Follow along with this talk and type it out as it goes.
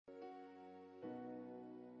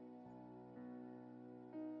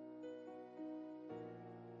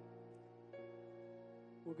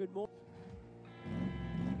Well, good morning.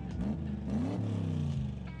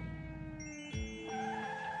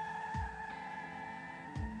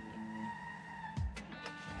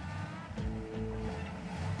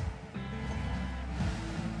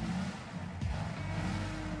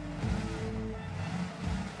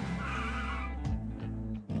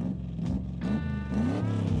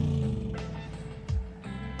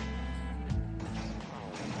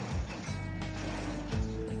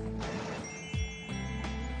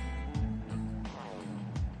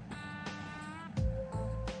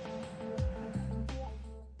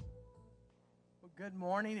 Good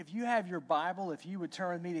morning. If you have your Bible, if you would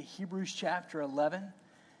turn with me to Hebrews chapter 11.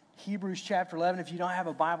 Hebrews chapter 11. If you don't have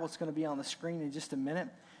a Bible, it's going to be on the screen in just a minute.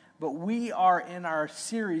 But we are in our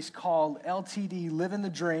series called LTD, Living the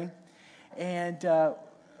Dream. And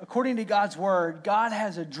according to God's Word, God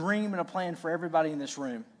has a dream and a plan for everybody in this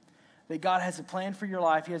room. That God has a plan for your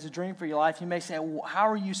life. He has a dream for your life. You may say, well, how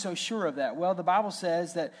are you so sure of that? Well, the Bible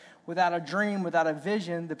says that without a dream, without a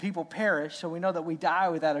vision, the people perish. So we know that we die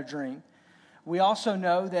without a dream. We also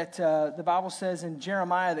know that the Bible says in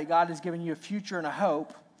Jeremiah that God has given you a future and a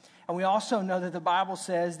hope. And we also know that the Bible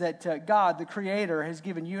says that God, the Creator, has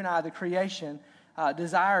given you and I, the creation,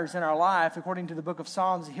 desires in our life. According to the book of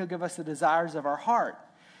Psalms, He'll give us the desires of our heart.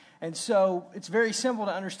 And so it's very simple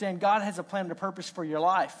to understand God has a plan and a purpose for your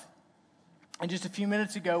life. And just a few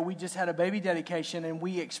minutes ago, we just had a baby dedication, and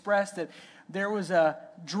we expressed that there was a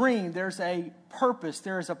dream, there's a purpose,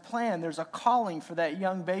 there's a plan, there's a calling for that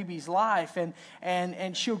young baby's life.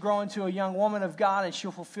 And she'll grow into a young woman of God, and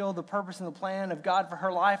she'll fulfill the purpose and the plan of God for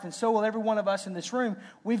her life. And so will every one of us in this room.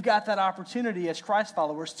 We've got that opportunity as Christ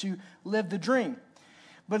followers to live the dream.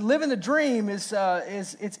 But living the dream is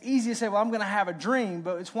it's easy to say, well, I'm going to have a dream,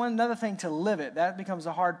 but it's another thing to live it. That becomes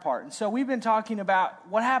the hard part. And so we've been talking about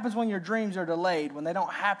what happens when your dreams are delayed, when they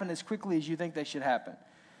don't happen as quickly as you think they should happen.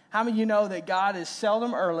 How many of you know that God is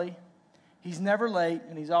seldom early, He's never late,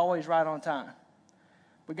 and He's always right on time?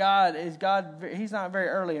 But He's not very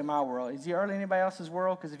early in my world. Is He early in anybody else's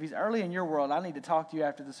world? Because if He's early in your world, I need to talk to you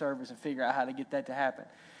after the service and figure out how to get that to happen.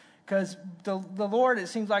 Because the Lord, it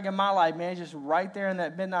seems like in my life, man, just right there in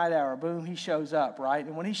that midnight hour, boom, He shows up, right?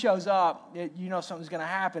 And when He shows up, you know something's going to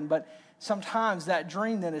happen. But sometimes that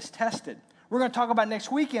dream then is tested. We're going to talk about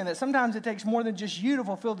next weekend that sometimes it takes more than just you to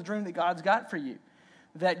fulfill the dream that God's got for you.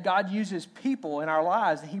 That God uses people in our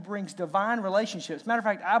lives, and He brings divine relationships. Matter of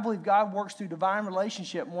fact, I believe God works through divine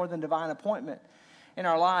relationship more than divine appointment in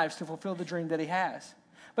our lives to fulfill the dream that He has.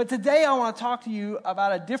 But today I want to talk to you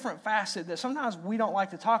about a different facet that sometimes we don't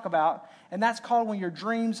like to talk about, and that's called when your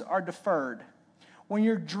dreams are deferred. When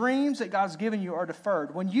your dreams that God's given you are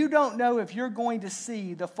deferred. When you don't know if you're going to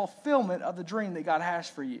see the fulfillment of the dream that God has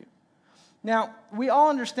for you. Now, we all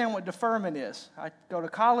understand what deferment is. I go to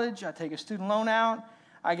college, I take a student loan out,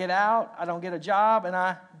 I get out, I don't get a job, and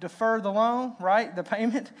I defer the loan, right, the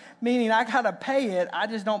payment, meaning I got to pay it. I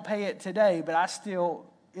just don't pay it today, but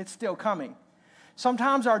it's still coming.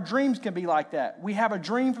 Sometimes our dreams can be like that. We have a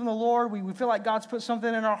dream from the Lord. We feel like God's put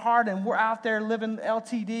something in our heart, and we're out there living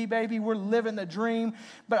LTD, baby. We're living the dream.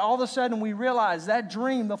 But all of a sudden, we realize that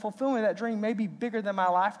dream, the fulfillment of that dream, may be bigger than my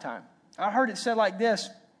lifetime. I heard it said like this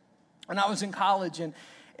when I was in college, and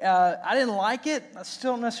I didn't like it. I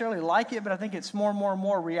still don't necessarily like it, but I think it's more and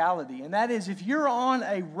more reality. And that is, if you're on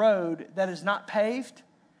a road that is not paved,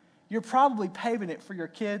 you're probably paving it for your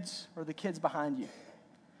kids or the kids behind you.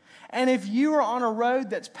 And if you are on a road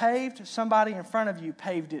that's paved, somebody in front of you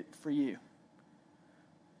paved it for you.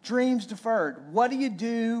 Dreams deferred. What do you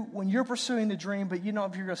do when you're pursuing the dream, but you don't know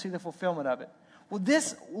if you're going to see the fulfillment of it? Well,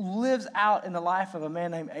 this lives out in the life of a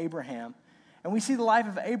man named Abraham. And we see the life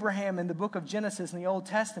of Abraham in the book of Genesis in the Old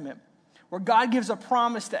Testament, where God gives a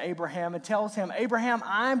promise to Abraham and tells him, Abraham,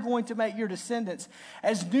 I'm going to make your descendants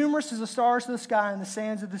as numerous as the stars of the sky and the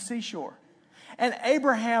sands of the seashore. And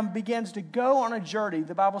Abraham begins to go on a journey,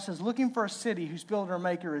 the Bible says, looking for a city whose builder and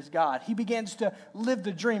maker is God. He begins to live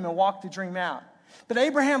the dream and walk the dream out. But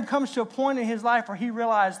Abraham comes to a point in his life where he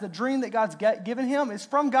realized the dream that God's given him is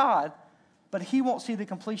from God, but he won't see the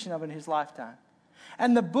completion of it in his lifetime.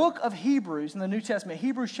 And the book of Hebrews in the New Testament,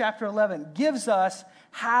 Hebrews chapter 11, gives us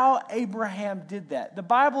how Abraham did that. The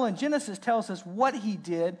Bible in Genesis tells us what he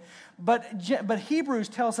did, but Hebrews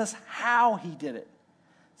tells us how he did it.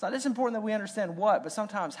 So it's important that we understand what, but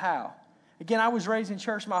sometimes how. Again, I was raised in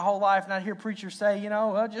church my whole life, and I'd hear preachers say,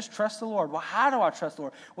 well, just trust the Lord. Well, how do I trust the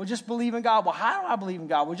Lord? Well, just believe in God. Well, how do I believe in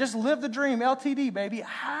God? Well, just live the dream, LTD, baby.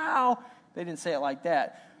 How? They didn't say it like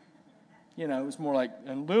that. It was more like,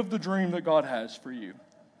 and live the dream that God has for you.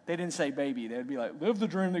 They didn't say baby. They'd be like, live the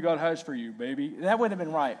dream that God has for you, baby. That wouldn't have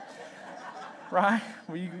been right. Right?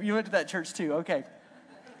 Well, you went to that church too. Okay.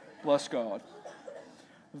 Bless God.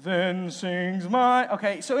 Then sings my...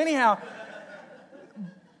 Okay, so anyhow,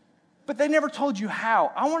 but they never told you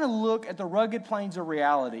how. I want to look at the rugged plains of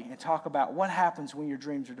reality and talk about what happens when your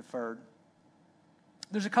dreams are deferred.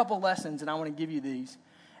 There's a couple lessons, and I want to give you these,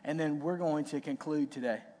 and then we're going to conclude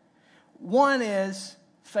today. One is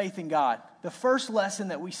faith in God. The first lesson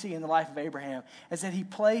that we see in the life of Abraham is that he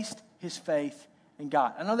placed his faith in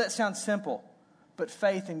God. I know that sounds simple, but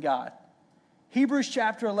faith in God. Hebrews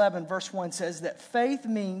chapter 11, verse 1 says that faith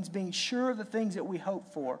means being sure of the things that we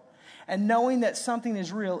hope for and knowing that something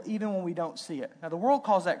is real even when we don't see it. Now, the world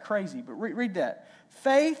calls that crazy, but read that.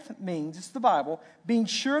 Faith means, it's the Bible, being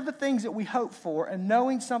sure of the things that we hope for and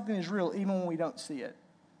knowing something is real even when we don't see it.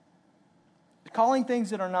 Calling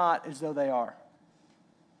things that are not as though they are.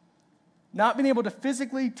 Not being able to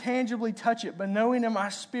physically, tangibly touch it, but knowing in my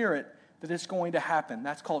spirit that it's going to happen.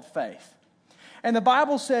 That's called faith. And the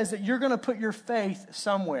Bible says that you're going to put your faith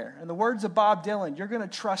somewhere. In the words of Bob Dylan, you're going to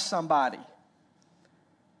trust somebody.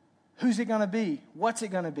 Who's it going to be? What's it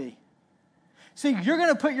going to be? See, you're going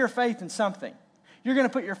to put your faith in something. You're going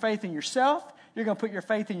to put your faith in yourself. You're going to put your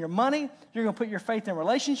faith in your money. You're going to put your faith in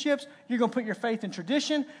relationships. You're going to put your faith in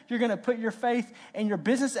tradition. You're going to put your faith in your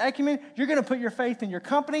business acumen. You're going to put your faith in your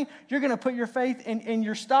company. You're going to put your faith in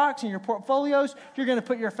your stocks and your portfolios. You're going to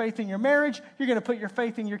put your faith in your marriage. You're going to put your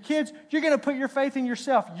faith in your kids. You're going to put your faith in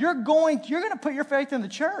yourself. You're going to put your faith in the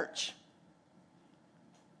church.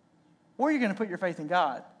 Or you're going to put your faith in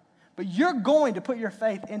God. But you're going to put your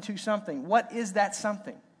faith into something. What is that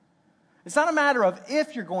something? It's not a matter of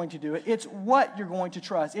if you're going to do it. It's what you're going to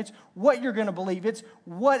trust. It's what you're going to believe. It's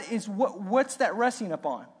what's that resting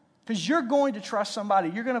upon. Because you're going to trust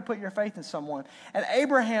somebody. You're going to put your faith in someone. And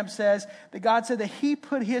Abraham says that God said that he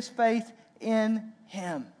put his faith in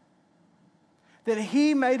him. That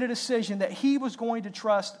he made a decision that he was going to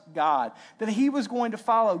trust God. That he was going to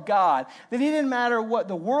follow God. That it didn't matter what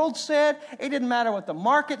the world said. It didn't matter what the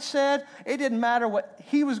market said. It didn't matter what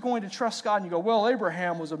he was going to trust God. And you go, well,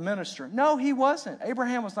 Abraham was a minister. No, he wasn't.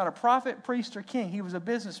 Abraham was not a prophet, priest, or king. He was a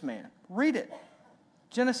businessman. Read it.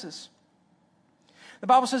 Genesis. The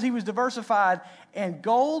Bible says he was diversified in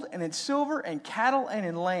gold and in silver and cattle and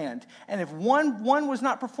in land. And if one was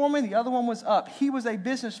not performing, the other one was up. He was a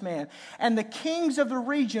businessman. And the kings of the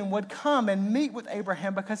region would come and meet with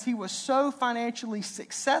Abraham because he was so financially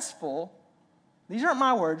successful. These aren't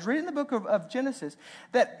my words. Read in the book of Genesis.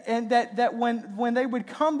 That when they would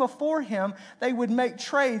come before him, they would make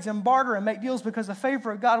trades and barter and make deals because the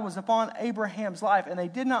favor of God was upon Abraham's life. And they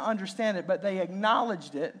did not understand it, but they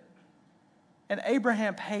acknowledged it. And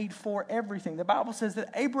Abraham paid for everything. The Bible says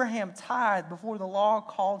that Abraham tithed before the law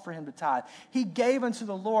called for him to tithe. He gave unto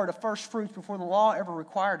the Lord a first fruits before the law ever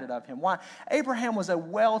required it of him. Why? Abraham was a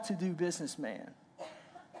well-to-do businessman.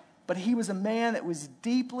 But he was a man that was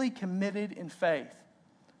deeply committed in faith.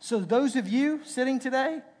 So those of you sitting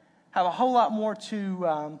today have a whole lot more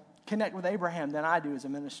to connect with Abraham than I do as a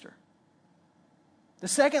minister. The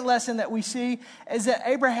second lesson that we see is that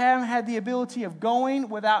Abraham had the ability of going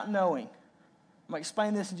without knowing. I'm going to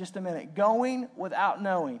explain this in just a minute. Going without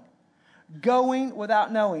knowing. Going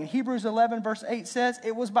without knowing. Hebrews 11 verse 8 says,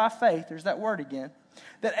 it was by faith, there's that word again,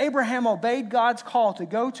 that Abraham obeyed God's call to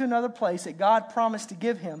go to another place that God promised to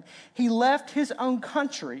give him. He left his own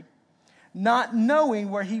country not knowing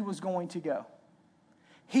where he was going to go.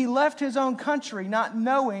 He left his own country not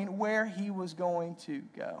knowing where he was going to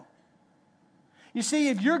go. You see,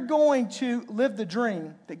 if you're going to live the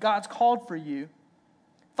dream that God's called for you,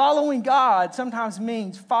 following God sometimes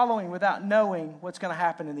means following without knowing what's going to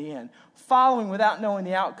happen in the end. Following without knowing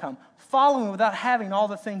the outcome. Following without having all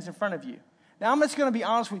the things in front of you. Now, I'm just going to be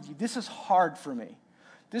honest with you. This is hard for me.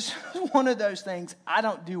 This is one of those things I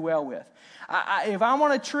don't do well with. If I'm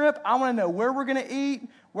on a trip, I want to know where we're going to eat,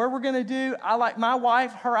 where we're going to do. I like my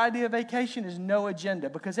wife, her idea of vacation is no agenda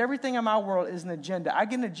because everything in my world is an agenda. I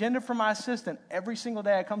get an agenda from my assistant every single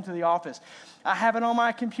day I come to the office. I have it on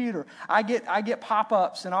my computer. I get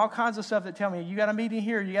pop-ups and all kinds of stuff that tell me, you got a meeting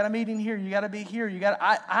here, you got a meeting here, you got to be here.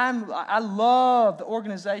 I love the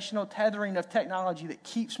organizational tethering of technology that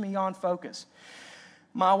keeps me on focus.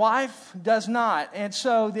 My wife does not, and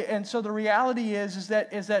so the reality is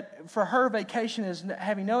that for her, vacation is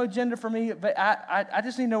having no agenda for me. But I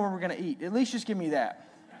just need to know where we're going to eat. At least just give me that.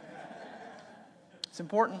 It's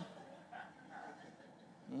important.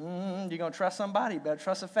 You're going to trust somebody. You better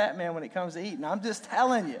trust a fat man when it comes to eating. I'm just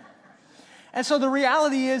telling you. And so the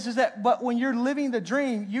reality is that, but when you're living the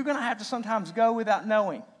dream, you're going to have to sometimes go without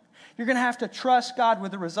knowing. You're going to have to trust God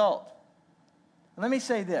with the result. Let me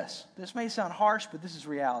say this. This may sound harsh, but this is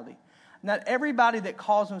reality. Not everybody that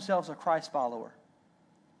calls themselves a Christ follower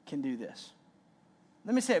can do this.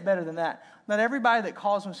 Let me say it better than that. Not everybody that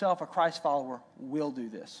calls himself a Christ follower will do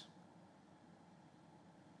this.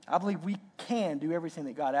 I believe we can do everything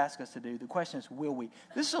that God asks us to do. The question is, will we?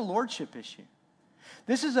 This is a lordship issue.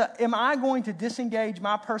 Am I going to disengage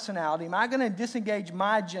my personality? Am I going to disengage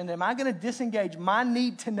my agenda? Am I going to disengage my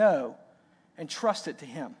need to know and trust it to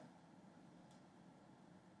Him?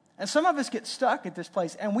 And some of us get stuck at this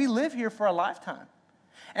place, and we live here for a lifetime.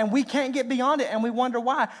 And we can't get beyond it, and we wonder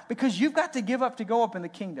why. Because you've got to give up to go up in the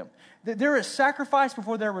kingdom. There is sacrifice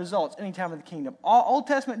before there are results anytime in the kingdom. All Old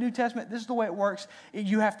Testament, New Testament, this is the way it works.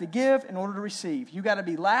 You have to give in order to receive. You've got to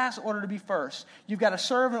be last in order to be first. You've got to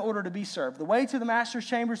serve in order to be served. The way to the master's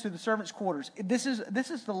chambers through the servant's quarters. This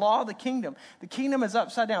is the law of the kingdom. The kingdom is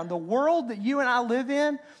upside down. The world that you and I live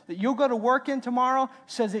in, that you'll go to work in tomorrow,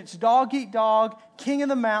 says it's dog eat dog, king of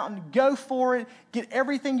the mountain, go for it, get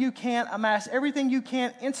everything you can, amass everything you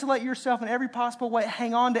can, insulate yourself in every possible way,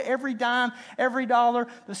 hang on to every dime, every dollar.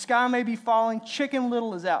 The sky may be falling, Chicken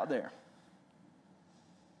Little is out there.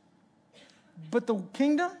 But the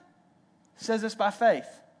kingdom says it's by faith.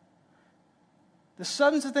 The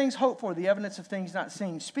substance of things hoped for, the evidence of things not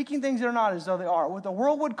seen. Speaking things that are not as though they are. What the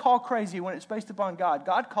world would call crazy when it's based upon God,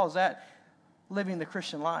 God calls that living the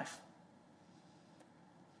Christian life.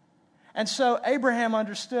 And so Abraham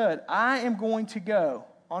understood, I am going to go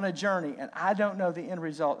on a journey, and I don't know the end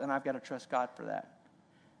result, and I've got to trust God for that.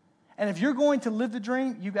 And if you're going to live the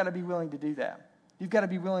dream, you've got to be willing to do that. You've got to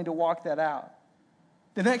be willing to walk that out.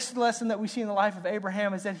 The next lesson that we see in the life of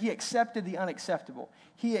Abraham is that he accepted the unacceptable.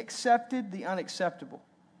 He accepted the unacceptable.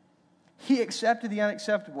 He accepted the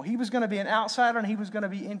unacceptable. He was going to be an outsider, and he was going to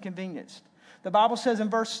be inconvenienced. The Bible says in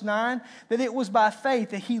verse 9 that it was by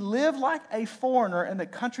faith that he lived like a foreigner in the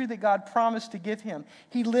country that God promised to give him.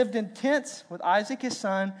 He lived in tents with Isaac his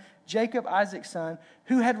son, Jacob Isaac's son,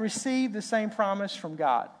 who had received the same promise from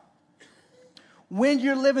God. When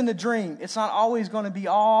you're living the dream, it's not always going to be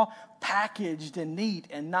all packaged and neat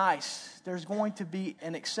and nice. There's going to be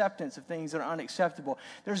an acceptance of things that are unacceptable.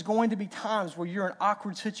 There's going to be times where you're in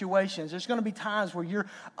awkward situations. There's going to be times where you're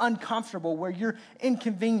uncomfortable, where you're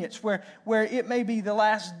inconvenienced, where it may be the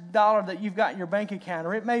last dollar that you've got in your bank account,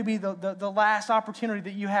 or it may be the last opportunity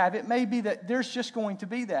that you have. It may be that there's just going to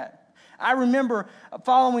be that. I remember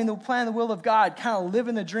following the plan, the will of God, kind of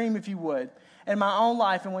living the dream, if you would, in my own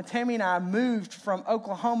life. And when Tammy and I moved from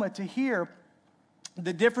Oklahoma to here,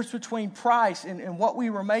 the difference between price and what we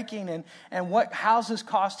were making and what houses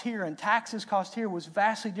cost here and taxes cost here was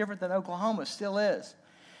vastly different than Oklahoma still is.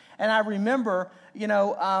 And I remember,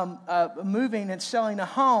 moving and selling a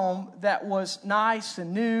home that was nice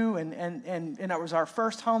and new, and it was our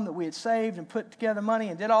first home that we had saved and put together money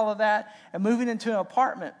and did all of that, and moving into an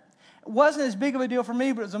apartment. It wasn't as big of a deal for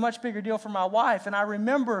me, but it was a much bigger deal for my wife. And I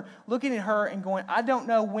remember looking at her and going, I don't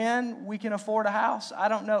know when we can afford a house. I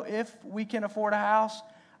don't know if we can afford a house.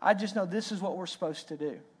 I just know this is what we're supposed to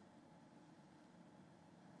do.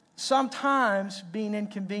 Sometimes being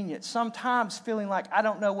inconvenienced. Sometimes feeling like I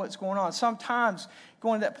don't know what's going on. Sometimes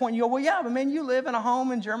going to that point, you go, well, yeah, but man, you live in a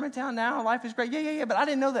home in Germantown now. Life is great. Yeah, but I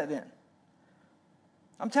didn't know that then.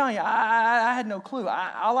 I'm telling you, I had no clue.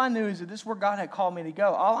 All I knew is that this is where God had called me to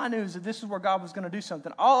go. All I knew is that this is where God was going to do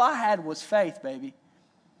something. All I had was faith, baby.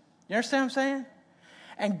 You understand what I'm saying?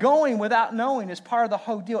 And going without knowing is part of the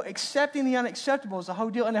whole deal. Accepting the unacceptable is the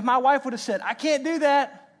whole deal. And if my wife would have said, I can't do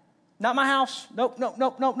that. Not my house. Nope.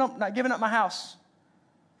 Not giving up my house.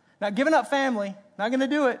 Not giving up family. Not going to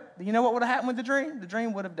do it. You know what would have happened with the dream? The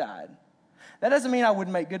dream would have died. That doesn't mean I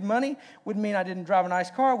wouldn't make good money. Wouldn't mean I didn't drive a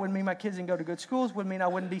nice car. Wouldn't mean my kids didn't go to good schools. Wouldn't mean I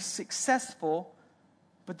wouldn't be successful.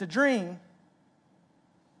 But the dream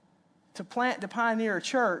to pioneer a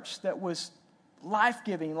church that was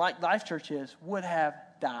life-giving, like Life Church is, would have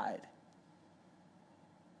died.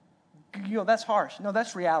 That's harsh. No,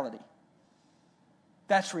 that's reality.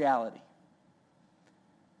 That's reality.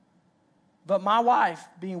 But my wife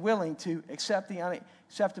being willing to accept the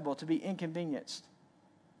unacceptable, to be inconvenienced.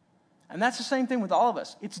 And that's the same thing with all of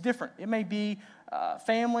us. It's different. It may be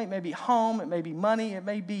family, it may be home, it may be money, it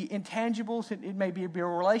may be intangibles, it may be a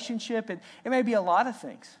relationship, it may be a lot of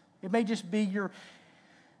things. It may just be you're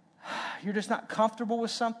just not comfortable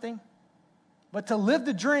with something. But to live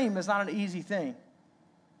the dream is not an easy thing.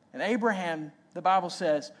 And Abraham, the Bible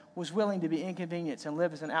says, was willing to be inconvenienced and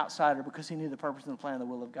live as an outsider because he knew the purpose and the plan and the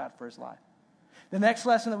will of God for his life. The next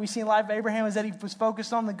lesson that we see in the life of Abraham is that he was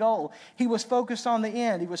focused on the goal. He was focused on the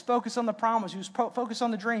end. He was focused on the promise. He was focused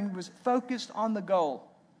on the dream. He was focused on the goal.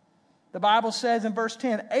 The Bible says in verse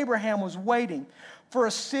 10, Abraham was waiting for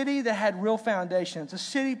a city that had real foundations, a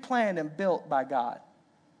city planned and built by God.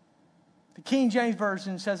 The King James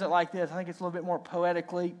Version says it like this. I think it's a little bit more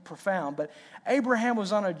poetically profound. But Abraham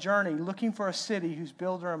was on a journey looking for a city whose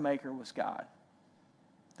builder and maker was God.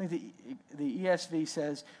 I think the ESV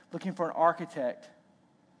says looking for an architect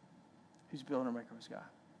whose builder and maker was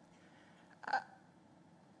God.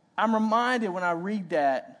 I'm reminded when I read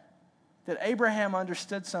that Abraham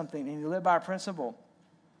understood something and he lived by a principle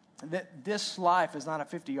that this life is not a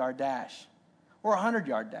 50-yard dash or a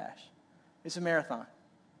 100-yard dash. It's a marathon.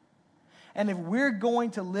 And if we're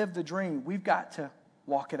going to live the dream, we've got to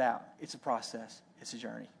walk it out. It's a process. It's a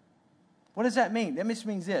journey. What does that mean? That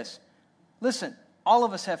means this. Listen, all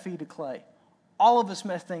of us have feet of clay. All of us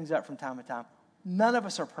mess things up from time to time. None of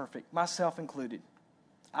us are perfect, myself included.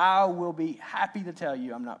 I will be happy to tell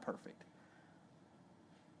you I'm not perfect.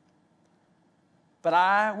 But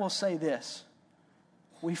I will say this.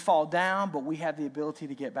 We fall down, but we have the ability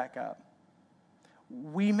to get back up.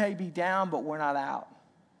 We may be down, but we're not out.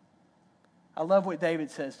 I love what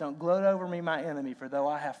David says. Don't gloat over me, my enemy, for though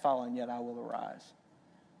I have fallen, yet I will arise.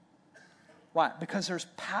 Why? Because there's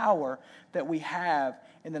power that we have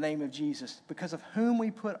in the name of Jesus, because of whom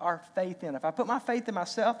we put our faith in. If I put my faith in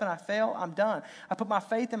myself and I fail, I'm done. I put my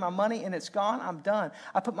faith in my money and it's gone, I'm done.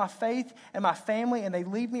 I put my faith in my family and they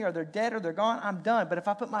leave me or they're dead or they're gone, I'm done. But if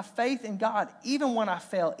I put my faith in God, even when I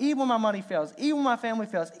fail, even when my money fails, even when my family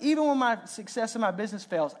fails, even when my success in my business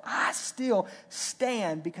fails, I still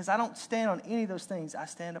stand, because I don't stand on any of those things. I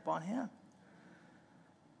stand upon Him.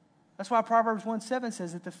 That's why Proverbs 1:7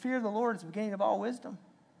 says that the fear of the Lord is the beginning of all wisdom.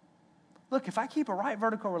 Look, if I keep a right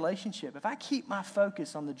vertical relationship, if I keep my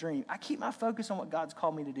focus on the dream, I keep my focus on what God's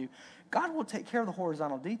called me to do, God will take care of the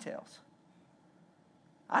horizontal details.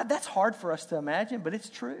 That's hard for us to imagine, but it's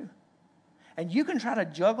true. And you can try to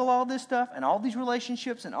juggle all this stuff and all these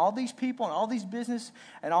relationships and all these people and all these business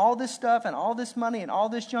and all this stuff and all this money and all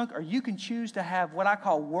this junk, or you can choose to have what I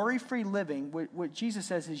call worry-free living, what Jesus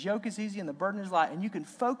says, His yoke is easy and the burden is light, and you can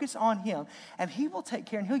focus on Him, and He will take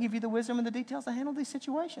care, and He'll give you the wisdom and the details to handle these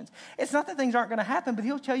situations. It's not that things aren't going to happen, but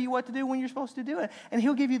He'll tell you what to do when you're supposed to do it, and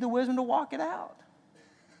He'll give you the wisdom to walk it out.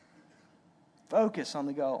 Focus on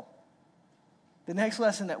the goal. The next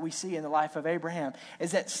lesson that we see in the life of Abraham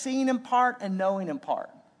is that seeing in part and knowing in part.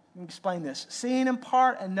 Let me explain this. Seeing in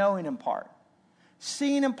part and knowing in part.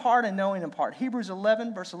 Seeing in part and knowing in part. Hebrews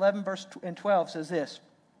 11, verse 12 says this,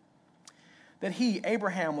 that he,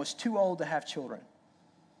 Abraham, was too old to have children,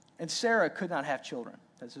 and Sarah could not have children.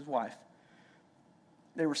 That's his wife.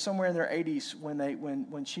 They were somewhere in their 80s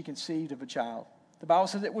when she conceived of a child. The Bible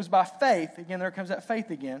says it was by faith, again, there comes that faith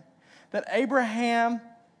again, that Abraham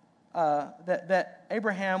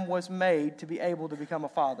was made to be able to become a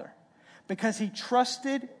father, because he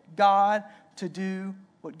trusted God to do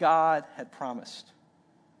what God had promised.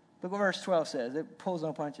 Look what verse 12 says. It pulls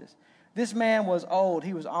no punches. This man was old.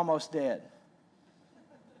 He was almost dead.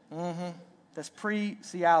 That's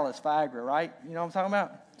pre-Cialis, Viagra, right? You know what I'm talking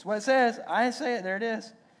about? That's what it says. I didn't say it. There it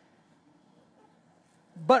is.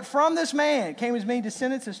 But from this man came as many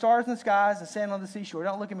descendants of stars in the skies and sand on the seashore.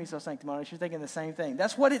 Don't look at me so sanctimonious. You're thinking the same thing.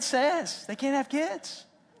 That's what it says. They can't have kids.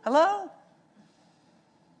 Hello?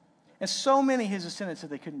 And so many his descendants that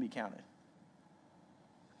they couldn't be counted.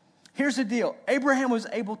 Here's the deal. Abraham was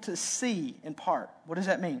able to see in part. What does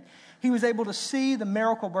that mean? He was able to see the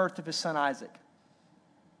miracle birth of his son Isaac.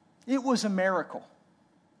 It was a miracle.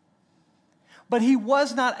 But he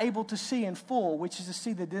was not able to see in full, which is to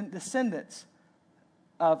see the descendants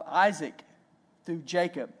of Isaac through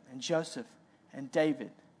Jacob and Joseph and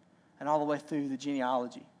David and all the way through the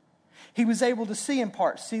genealogy. He was able to see in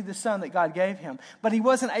part, see the son that God gave him, but he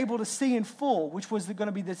wasn't able to see in full, which was going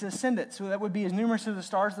to be the descendants. So that would be as numerous as the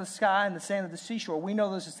stars of the sky and the sand of the seashore. We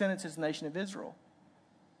know those descendants as the nation of Israel.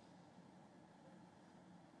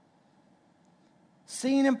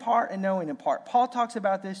 Seeing in part and knowing in part. Paul talks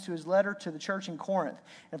about this to his letter to the church in Corinth.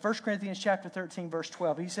 In 1 Corinthians chapter 13, verse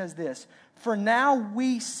 12, he says this, "For now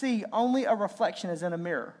we see only a reflection as in a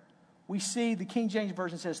mirror." We see, the King James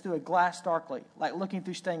Version says, through a glass darkly, like looking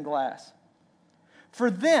through stained glass. "For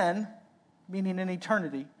then," meaning in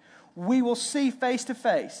eternity, "we will see face to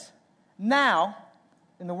face. Now,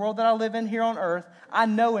 in the world that I live in here on earth, I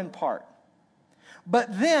know in part.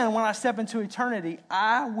 But then, when I step into eternity,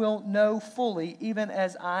 I will know fully, even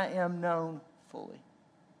as I am known fully."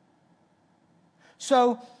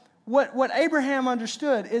 So, what Abraham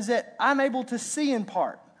understood is that I'm able to see in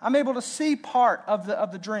part. I'm able to see part of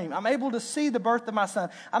the dream. I'm able to see the birth of my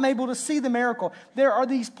son. I'm able to see the miracle. There are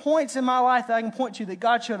these points in my life that I can point to that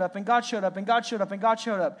God showed up, and God showed up, and God showed up, and God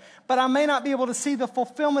showed up. But I may not be able to see the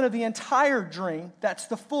fulfillment of the entire dream, that's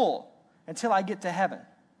the full, until I get to heaven.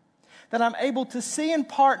 That I'm able to see in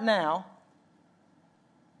part now,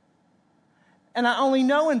 And I only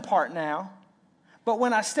know in part now. But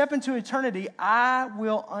when I step into eternity, I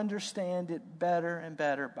will understand it better and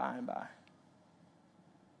better by and by.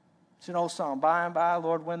 It's an old song. By and by,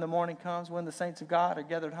 Lord, when the morning comes, when the saints of God are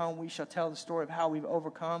gathered home, we shall tell the story of how we've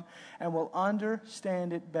overcome and will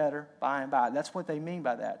understand it better by and by. That's what they mean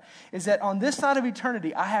by that. Is that on this side of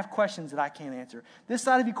eternity, I have questions that I can't answer. This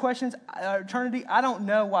side of eternity, I don't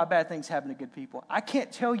know why bad things happen to good people. I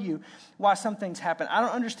can't tell you why some things happen. I don't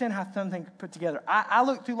understand how some things put together. I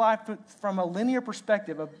look through life from a linear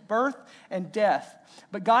perspective of birth and death.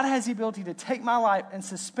 But God has the ability to take my life and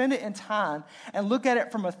suspend it in time and look at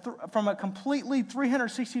it from a completely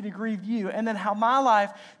 360-degree view, and then how my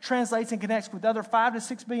life translates and connects with other 5 to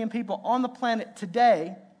 6 billion people on the planet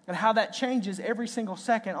today, and how that changes every single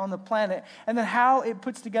second on the planet, and then how it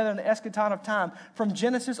puts together an eschaton of time from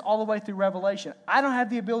Genesis all the way through Revelation. I don't have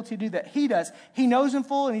the ability to do that. He does. He knows in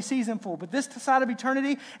full and he sees in full. But this side of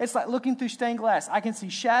eternity, it's like looking through stained glass. I can see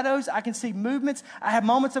shadows. I can see movements. I have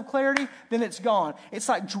moments of clarity, then it's gone. It's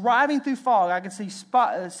like driving through fog. I can see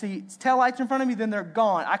taillights in front of me, then they're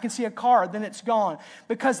gone. I can see a car, then it's gone.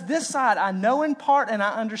 Because this side, I know in part and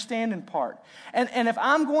I understand in part. And if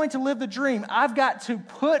I'm going to live the dream, I've got to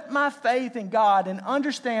put my faith in God and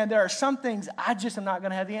understand there are some things I just am not going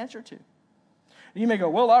to have the answer to. You may go,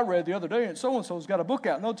 well, I read the other day and so-and-so's got a book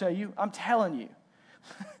out. And they'll tell you, I'm telling you.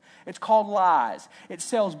 It's called lies. It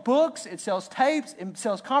sells books, it sells tapes, it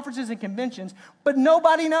sells conferences and conventions, but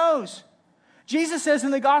nobody knows. Jesus says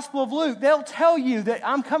in the Gospel of Luke, they'll tell you that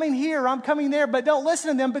I'm coming here, I'm coming there, but don't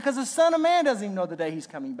listen to them because the Son of Man doesn't even know the day he's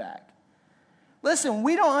coming back. Listen,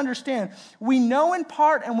 we don't understand. We know in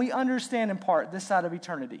part and we understand in part this side of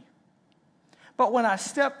eternity. But when I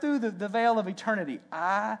step through the veil of eternity,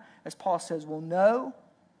 I, as Paul says, will know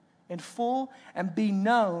in full and be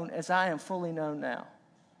known as I am fully known now.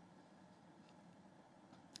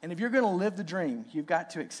 And if you're going to live the dream, you've got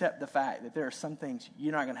to accept the fact that there are some things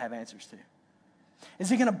you're not going to have answers to.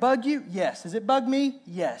 Is it going to bug you? Yes. Does it bug me?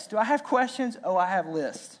 Yes. Do I have questions? Oh, I have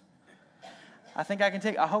lists. I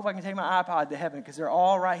hope I can take my iPod to heaven because they're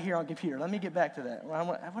all right here on computer. Let me get back to that.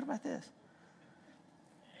 What about this?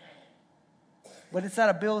 But it's that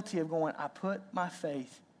ability of going, I put my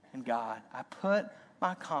faith in God. I put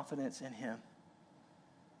my confidence in Him.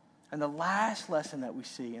 And the last lesson that we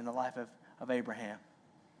see in the life of Abraham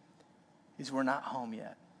is we're not home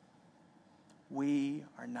yet. We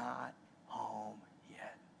are not home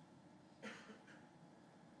yet.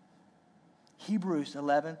 Hebrews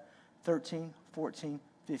 11, 13, 14,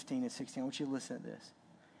 15, and 16. I want you to listen to this.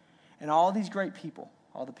 And all these great people,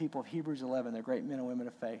 all the people of Hebrews 11, they're great men and women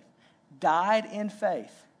of faith, died in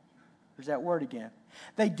faith. There's that word again.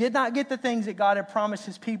 They did not get the things that God had promised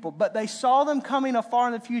His people, but they saw them coming afar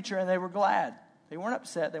in the future and they were glad. They weren't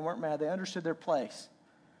upset. They weren't mad. They understood their place.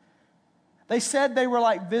 They said they were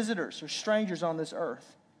like visitors or strangers on this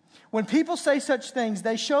earth. When people say such things,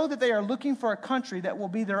 they show that they are looking for a country that will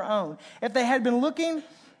be their own. If they had been looking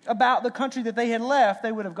about the country that they had left,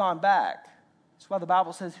 they would have gone back. That's why the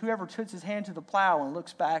Bible says, whoever puts his hand to the plow and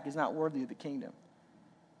looks back is not worthy of the kingdom.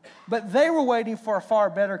 But they were waiting for a far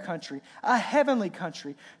better country, a heavenly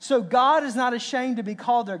country. So God is not ashamed to be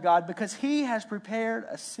called their God because He has prepared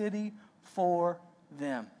a city for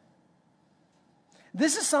them.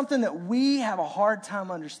 This is something that we have a hard time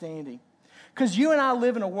understanding. Because you and I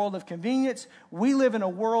live in a world of convenience. We live in a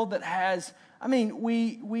world that has,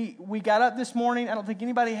 we got up this morning. I don't think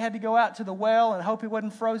anybody had to go out to the well and hope it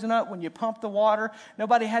wasn't frozen up when you pump the water.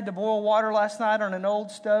 Nobody had to boil water last night on an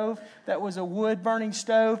old stove that was a wood-burning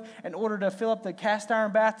stove in order to fill up the cast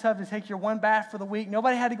iron bathtub to take your one bath for the week.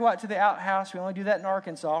 Nobody had to go out to the outhouse. We only do that in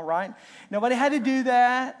Arkansas, right? Nobody had to do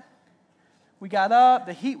that. We got up,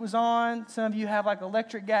 the heat was on. Some of you have like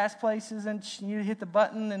electric gas places and you hit the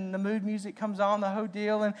button and the mood music comes on, the whole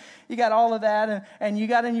deal. And you got all of that. And you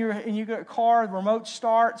got in your car, the remote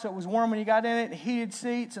start, so it was warm when you got in it, and heated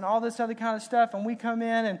seats and all this other kind of stuff. And we come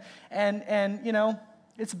in and you know,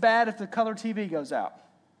 it's bad if the color TV goes out.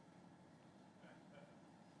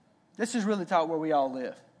 This is really talk where we all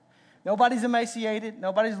live. Nobody's emaciated.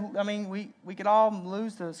 We could all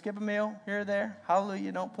lose to skip a meal here or there.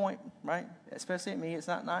 Hallelujah, don't point, right? Especially at me, it's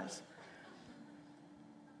not nice.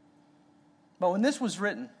 But when this was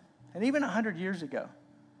written, and even 100 years ago,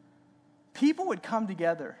 people would come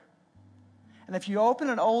together. And if you open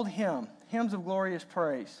an old hymn, Hymns of Glorious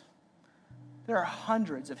Praise, there are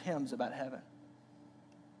hundreds of hymns about heaven.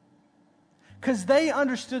 Because they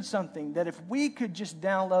understood something that if we could just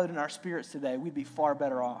download in our spirits today, we'd be far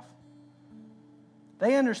better off.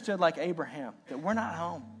 They understood, like Abraham, that we're not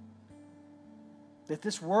home. That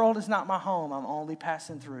this world is not my home. I'm only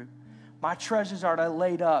passing through. My treasures are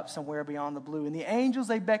laid up somewhere beyond the blue. And the angels,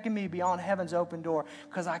 they beckon me beyond heaven's open door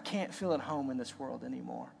because I can't feel at home in this world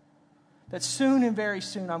anymore. That soon and very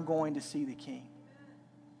soon I'm going to see the King.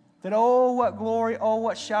 That oh, what glory, oh,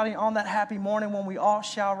 what shouting on that happy morning when we all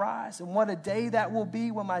shall rise. And what a day that will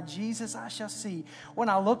be when my Jesus I shall see. When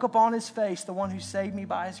I look upon his face, the one who saved me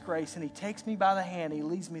by his grace, and he takes me by the hand, he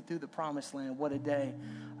leads me through the promised land. What a day,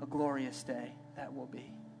 a glorious day that will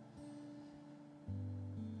be.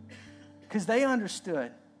 Because they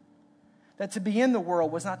understood that to be in the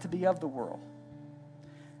world was not to be of the world.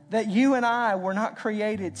 That you and I were not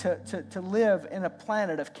created to live in a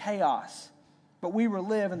planet of chaos, but we will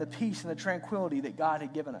live in the peace and the tranquility that God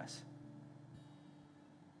had given us.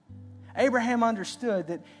 Abraham understood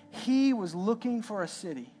that he was looking for a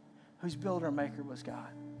city whose builder and maker was God.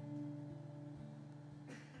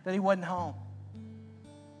 That he wasn't home.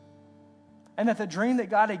 And that the dream that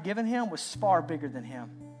God had given him was far bigger than him.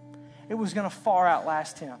 It was going to far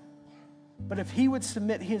outlast him. But if he would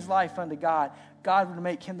submit his life unto God, God would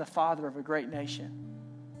make him the father of a great nation.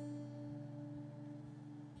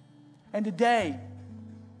 And today,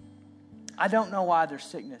 I don't know why there's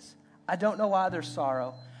sickness. I don't know why there's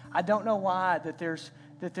sorrow. I don't know why that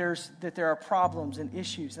there are problems and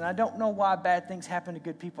issues. And I don't know why bad things happen to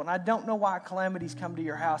good people. And I don't know why calamities come to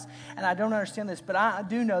your house. And I don't understand this. But I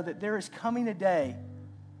do know that there is coming a day.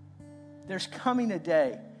 There's coming a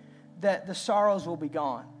day that the sorrows will be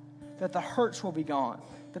gone. That the hurts will be gone.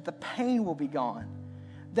 That the pain will be gone.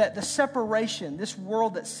 That the separation, this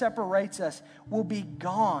world that separates us, will be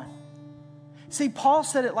gone. See, Paul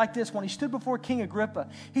said it like this when he stood before King Agrippa.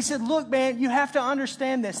 He said, look, man, you have to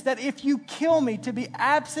understand this, that if you kill me, to be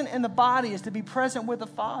absent in the body is to be present with the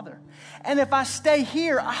Father. And if I stay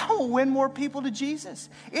here, I will win more people to Jesus.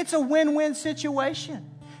 It's a win-win situation.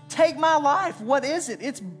 Take my life. What is it?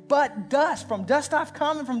 It's but dust. From dust I've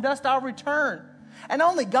come and from dust I'll return. And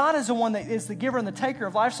only God is the one that is the giver and the taker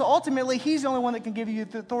of life. So ultimately, he's the only one that can give you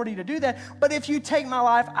the authority to do that. But if you take my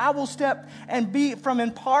life, I will step and be from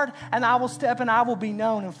in part, and I will step and I will be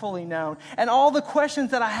known and fully known. And all the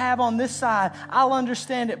questions that I have on this side, I'll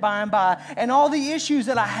understand it by and by. And all the issues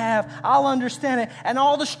that I have, I'll understand it. And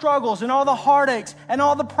all the struggles and all the heartaches and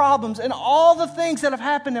all the problems and all the things that have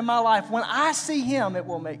happened in my life, when I see him, it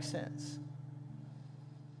will make sense.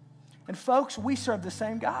 And folks, we serve the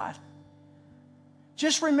same God.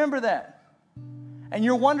 Just remember that. And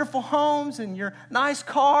your wonderful homes and your nice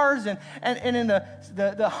cars and in the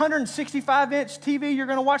 165-inch TV you're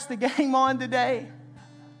going to watch the game on today,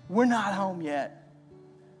 we're not home yet.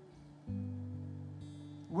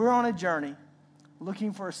 We're on a journey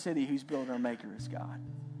looking for a city whose builder and maker is God.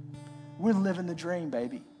 We're living the dream,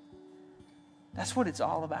 baby. That's what it's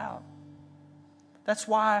all about. That's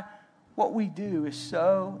why what we do is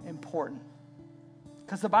so important.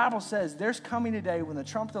 Because the Bible says there's coming a day when the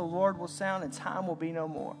trumpet of the Lord will sound and time will be no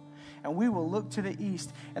more. And we will look to the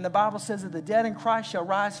east. And the Bible says that the dead in Christ shall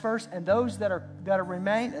rise first. And those that are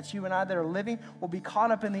remain, that's you and I that are living, will be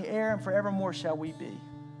caught up in the air, and forevermore shall we be.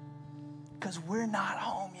 Because we're not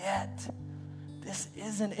home yet. This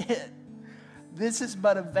isn't it. This is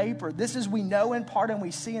but a vapor. This is we know in part and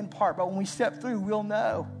we see in part. But when we step through, we'll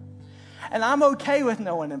know. And I'm okay with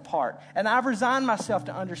knowing in part. And I've resigned myself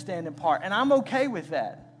to understand in part. And I'm okay with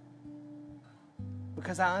that.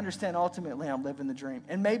 Because I understand ultimately I'm living the dream.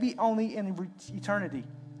 And maybe only in eternity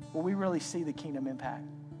will we really see the kingdom impact.